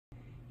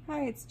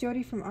Hi, it's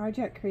Jody from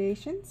RJet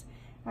Creations.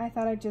 I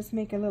thought I'd just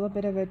make a little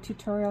bit of a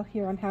tutorial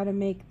here on how to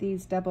make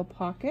these double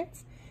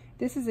pockets.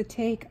 This is a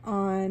take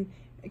on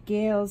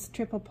Gayle's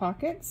triple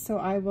pockets, so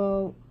I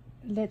will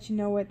let you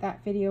know what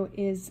that video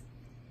is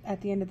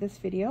at the end of this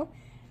video.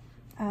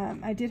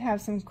 I did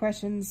have some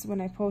questions when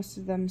I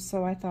posted them,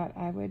 so I thought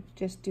I would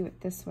just do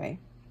it this way.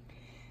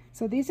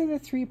 So these are the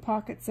 3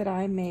 pockets that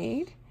I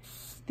made.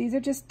 These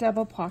are just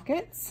double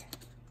pockets,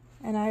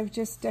 and I've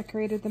just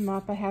decorated them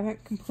up. I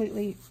haven't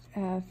completely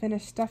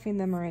finished stuffing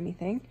them or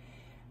anything,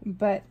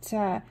 but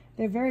they're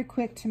very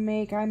quick to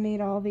make. I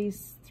made all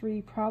these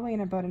 3 probably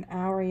in about an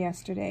hour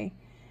yesterday.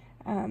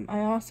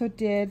 I also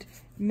did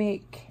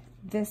make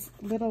this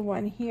little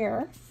one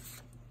here,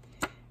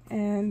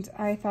 and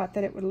I thought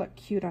that it would look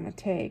cute on a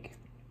tag.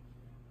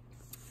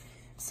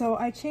 So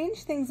I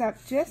changed things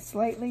up just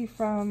slightly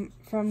from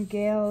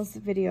Gayle's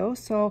video,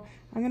 so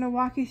I'm going to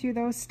walk you through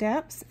those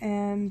steps,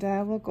 and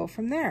we'll go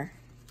from there.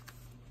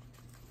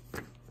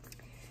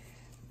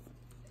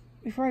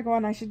 Before I go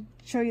on, I should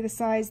show you the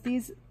size.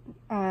 These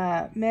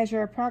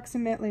measure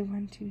approximately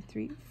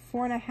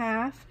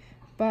 4.5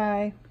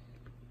 by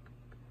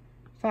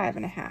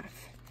 5.5.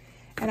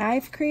 And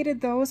I've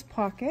created those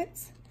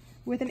pockets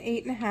with an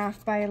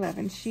 8.5 by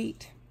 11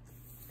 sheet.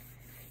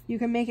 You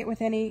can make it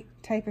with any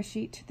type of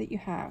sheet that you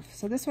have.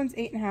 So this one's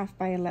 8.5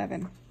 by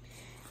 11.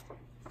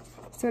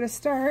 So to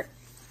start,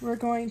 we're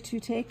going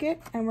to take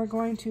it and we're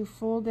going to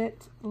fold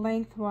it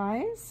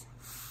lengthwise.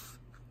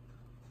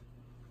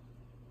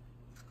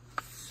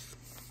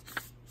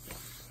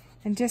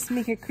 And just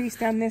make a crease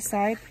down this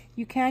side.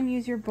 You can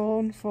use your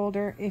bone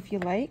folder if you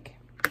like.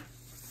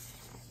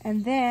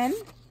 And then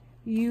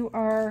you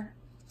are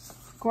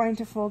going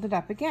to fold it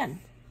up again.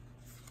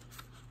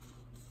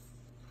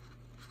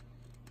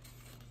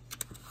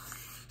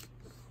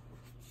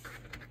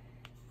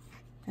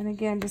 And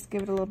again, just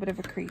give it a little bit of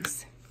a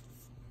crease.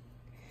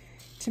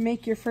 To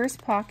make your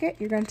first pocket,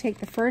 you're going to take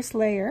the first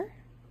layer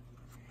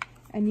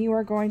and you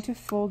are going to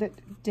fold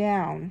it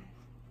down.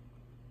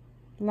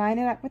 Line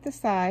it up with the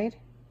side.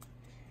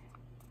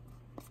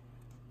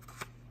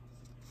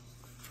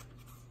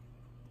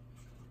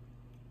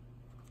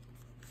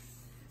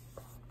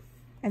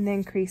 And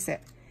then crease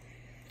it.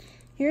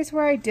 Here's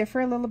where I differ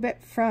a little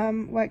bit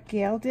from what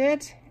Gayle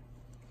did.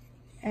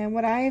 And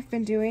what I have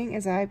been doing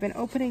is I've been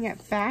opening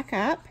it back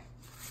up,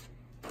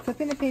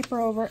 flipping the paper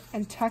over,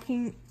 and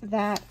tucking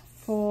that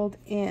fold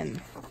in.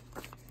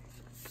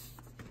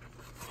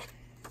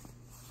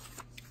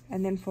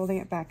 And then folding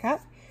it back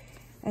up.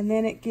 And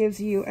then it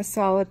gives you a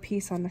solid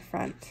piece on the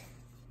front.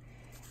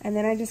 And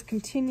then I just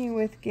continue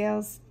with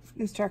Gayle's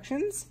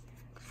instructions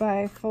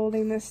by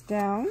folding this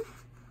down,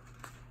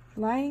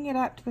 lining it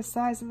up to the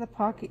size of the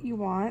pocket you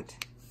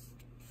want,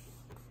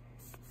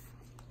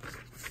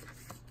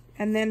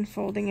 and then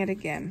folding it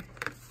again.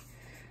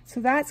 So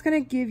that's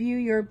going to give you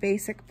your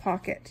basic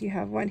pocket. You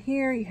have one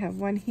here, you have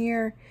one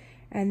here,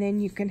 and then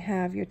you can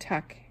have your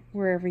tuck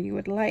wherever you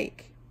would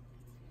like.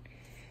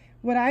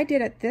 What I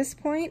did at this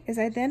point is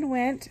I then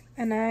went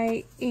and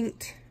I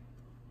inked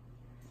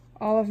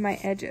all of my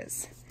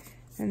edges.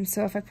 And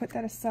so if I put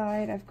that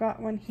aside, I've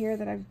got one here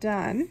that I've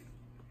done.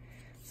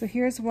 So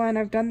here's one.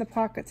 I've done the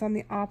pockets on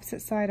the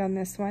opposite side on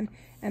this one,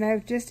 and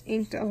I've just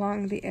inked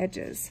along the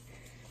edges.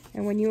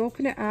 And when you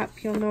open it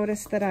up, you'll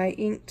notice that I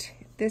inked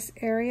this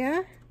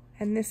area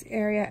and this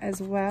area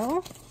as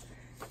well,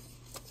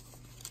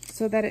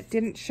 so that it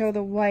didn't show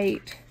the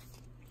white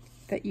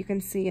that you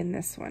can see in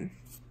this one.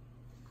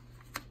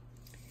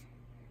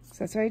 So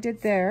that's what I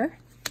did there.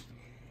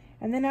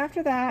 And then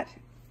after that,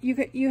 you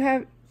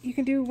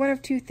can do one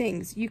of 2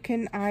 things. You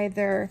can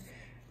either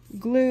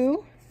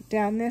glue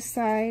down this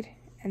side,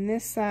 and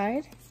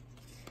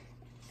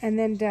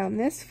then down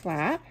this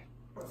flap,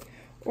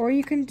 or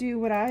you can do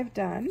what I've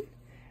done,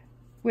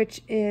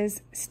 which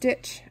is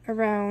stitch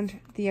around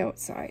the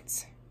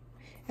outsides.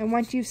 And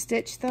once you've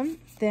stitched them,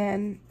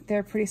 then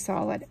they're pretty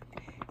solid.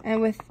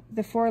 And with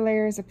the 4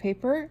 layers of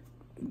paper,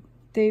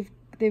 they've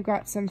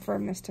got some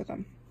firmness to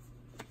them.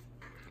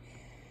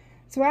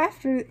 So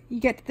after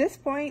you get to this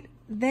point,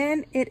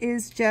 then it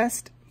is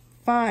just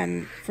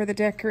fun for the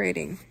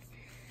decorating.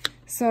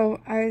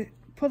 So I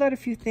pulled out a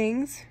few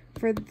things.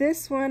 For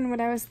this one,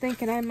 what I was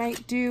thinking I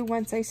might do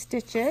once I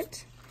stitch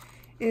it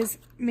is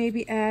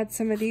maybe add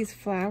some of these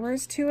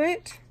flowers to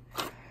it,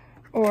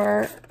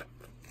 or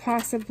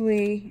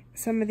possibly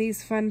some of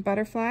these fun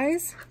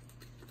butterflies.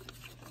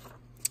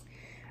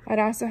 I'd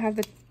also have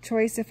the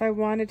choice, if I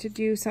wanted to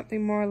do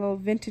something more a little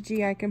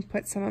vintagey, I can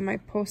put some of my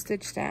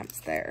postage stamps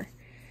there.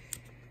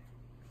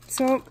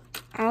 So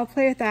I'll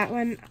play with that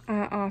one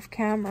off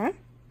camera.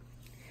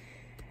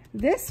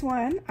 This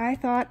one, I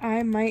thought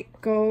I might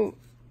go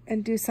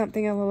and do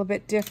something a little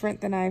bit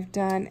different than I've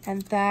done,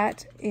 and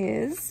that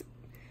is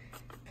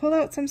pull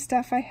out some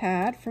stuff I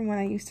had from when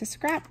I used to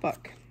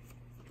scrapbook.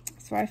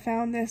 So I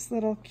found this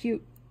little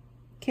cute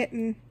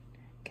kitten,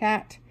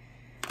 cat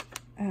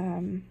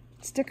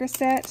sticker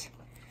set.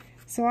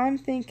 So I'm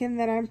thinking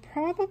that I'm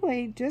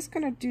probably just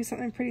going to do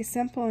something pretty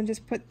simple and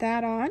just put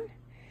that on.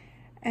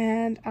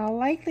 And I'll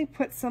likely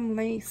put some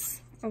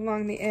lace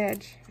along the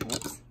edge.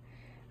 Oops.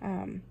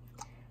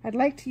 I'd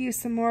like to use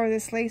some more of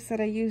this lace that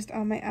I used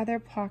on my other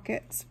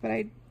pockets, but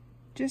I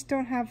just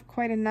don't have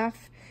quite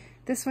enough.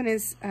 This one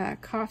is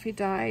coffee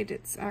dyed.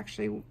 It's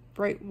actually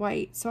bright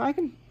white, so I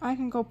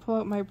can go pull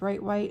out my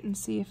bright white and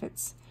see if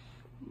it's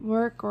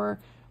work, or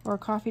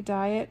coffee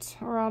dye it,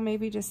 or I'll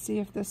maybe just see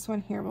if this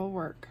one here will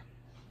work.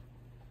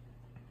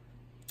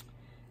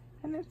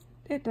 And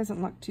it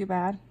doesn't look too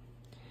bad.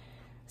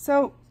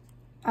 So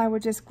I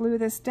would just glue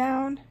this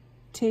down,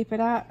 tape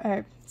it up,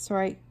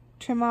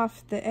 trim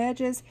off the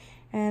edges,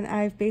 and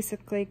I've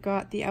basically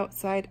got the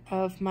outside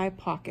of my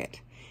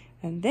pocket.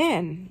 And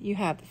then you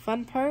have the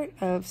fun part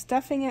of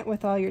stuffing it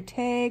with all your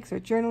tags or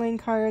journaling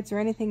cards or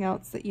anything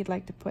else that you'd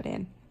like to put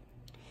in.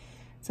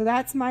 So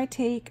that's my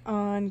take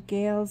on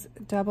Gayle's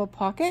double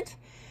pocket.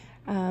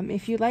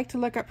 If you'd like to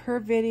look up her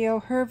video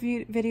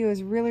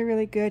is really,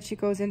 really good. She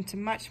goes into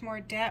much more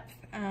depth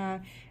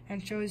and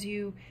shows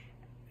you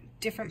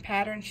different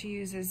patterns. She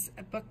uses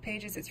book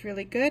pages. It's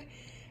really good.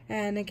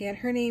 And again,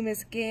 her name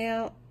is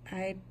Gayle.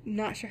 I'm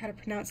not sure how to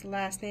pronounce the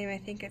last name. I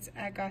think it's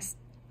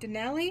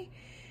Agostinelli.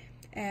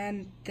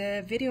 And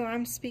the video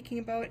I'm speaking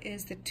about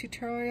is the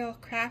tutorial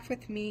Craft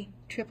With Me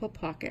Triple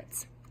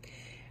Pockets.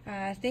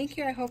 Thank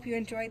you. I hope you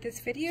enjoyed this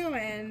video,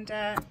 and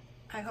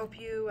I hope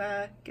you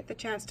get the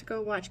chance to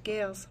go watch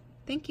Gayle's.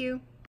 Thank you.